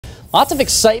Lots of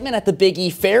excitement at the Big E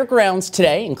Fairgrounds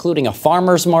today, including a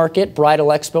farmers market, bridal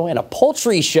expo, and a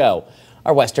poultry show.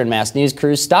 Our Western Mass News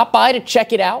crew stopped by to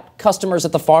check it out. Customers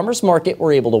at the farmers market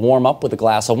were able to warm up with a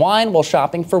glass of wine while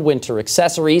shopping for winter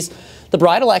accessories. The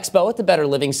bridal expo at the Better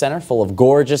Living Center, full of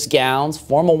gorgeous gowns,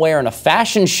 formal wear, and a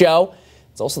fashion show.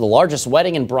 It's also the largest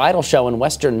wedding and bridal show in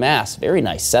Western Mass. Very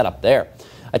nice setup there.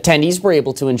 Attendees were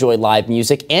able to enjoy live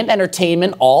music and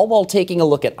entertainment, all while taking a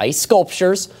look at ice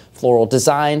sculptures, floral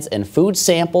designs, and food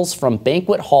samples from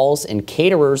banquet halls and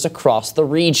caterers across the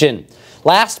region.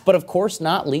 Last, but of course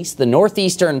not least, the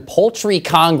Northeastern Poultry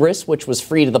Congress, which was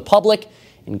free to the public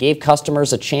and gave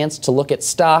customers a chance to look at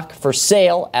stock for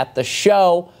sale at the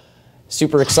show.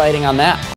 Super exciting on that.